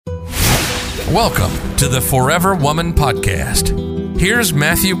Welcome to the Forever Woman Podcast. Here's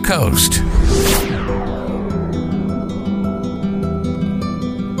Matthew Coast.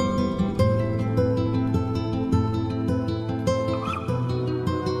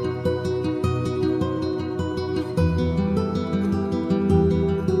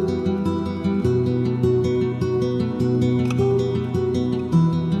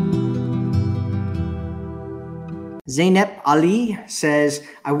 Zainab Ali says,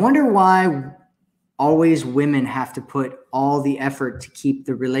 I wonder why always women have to put all the effort to keep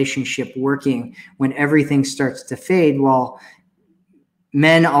the relationship working when everything starts to fade, while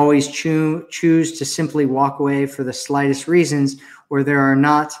men always choose to simply walk away for the slightest reasons, or there are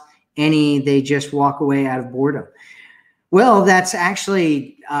not any, they just walk away out of boredom. Well, that's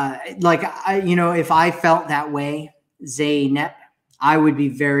actually if I felt that way, Zainab, I would be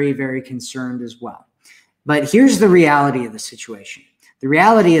very, very concerned as well. But here's the reality of the situation. The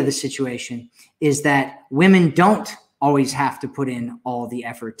reality of the situation is that women don't always have to put in all the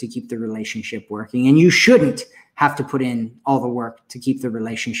effort to keep the relationship working, and you shouldn't have to put in all the work to keep the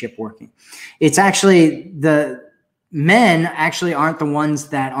relationship working. It's actually the men actually aren't the ones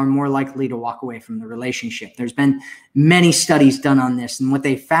that are more likely to walk away from the relationship. There's been many studies done on this, and what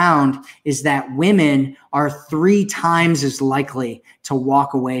they found is that women are 3 times as likely to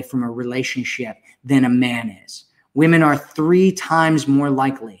walk away from a relationship than a man is. Women are 3 times more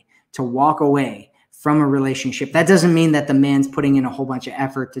likely to walk away from a relationship. That doesn't mean that the man's putting in a whole bunch of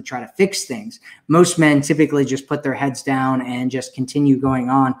effort to try to fix things. Most men typically just put their heads down and just continue going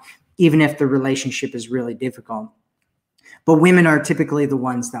on, even if the relationship is really difficult. But women are typically the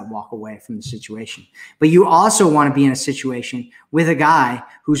ones that walk away from the situation. But you also want to be in a situation with a guy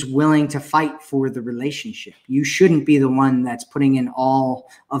who's willing to fight for the relationship. You shouldn't be the one that's putting in all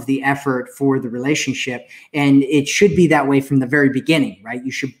of the effort for the relationship. And it should be that way from the very beginning, right?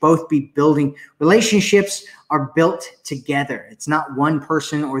 You should both be building. Relationships are built together. It's not one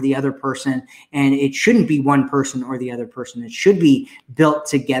person or the other person, and it shouldn't be one person or the other person. It should be built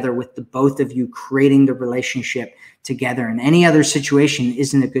together with the both of you creating the relationship together. And any other situation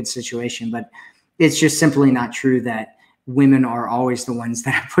isn't a good situation, but it's just simply not true that women are always the ones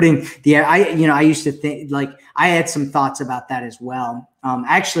that are putting I used to think, like, I had some thoughts about that as well.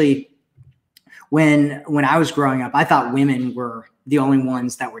 Actually, when I was growing up, I thought women were the only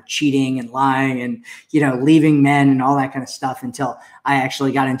ones that were cheating and lying and, leaving men and all that kind of stuff, until I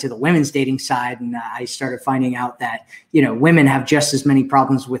actually got into the women's dating side. And I started finding out that, women have just as many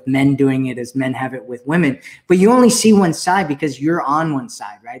problems with men doing it as men have it with women. But you only see one side because you're on one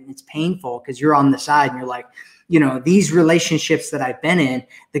side, right? And it's painful because you're on the side and you're like, these relationships that I've been in,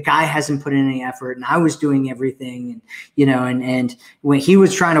 the guy hasn't put in any effort and I was doing everything, and when he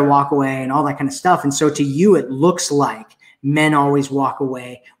was trying to walk away and all that kind of stuff. And so to you, it looks like men always walk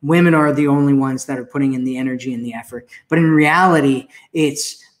away. Women are the only ones that are putting in the energy and the effort. But in reality,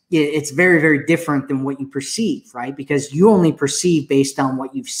 it's very, very different than what you perceive, right? Because you only perceive based on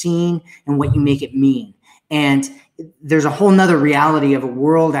what you've seen and what you make it mean. And there's a whole nother reality of a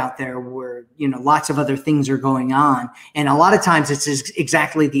world out there where, lots of other things are going on. And a lot of times it's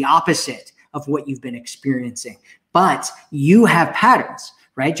exactly the opposite of what you've been experiencing. But you have patterns,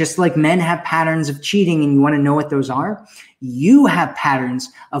 right? Just like men have patterns of cheating and you want to know what those are, you have patterns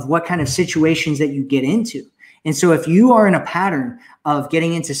of what kind of situations that you get into. And so if you are in a pattern of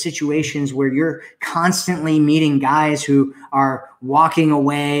getting into situations where you're constantly meeting guys who are walking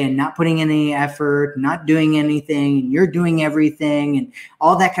away and not putting in any effort, not doing anything, and you're doing everything and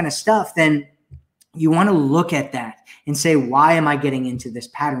all that kind of stuff, then you want to look at that and say, why am I getting into this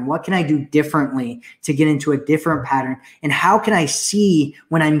pattern? What can I do differently to get into a different pattern? And how can I see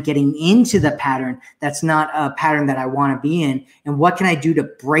when I'm getting into the pattern that's not a pattern that I want to be in? And what can I do to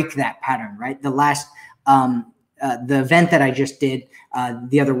break that pattern, right? The event that I just did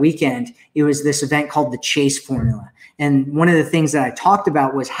the other weekend, it was this event called the Chase Formula. And one of the things that I talked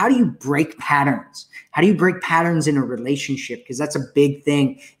about was, how do you break patterns? How do you break patterns in a relationship? Because that's a big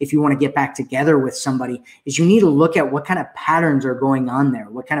thing if you want to get back together with somebody, is you need to look at what kind of patterns are going on there.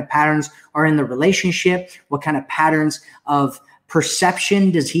 What kind of patterns are in the relationship? What kind of patterns of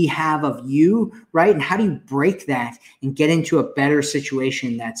perception does he have of you, right? And how do you break that and get into a better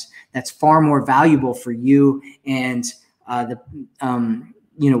situation that's far more valuable for you and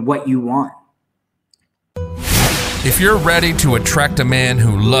what you want? If you're ready to attract a man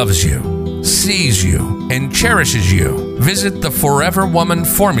who loves you, sees you, and cherishes you, visit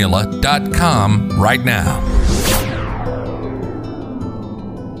theforeverwomanformula.com right now.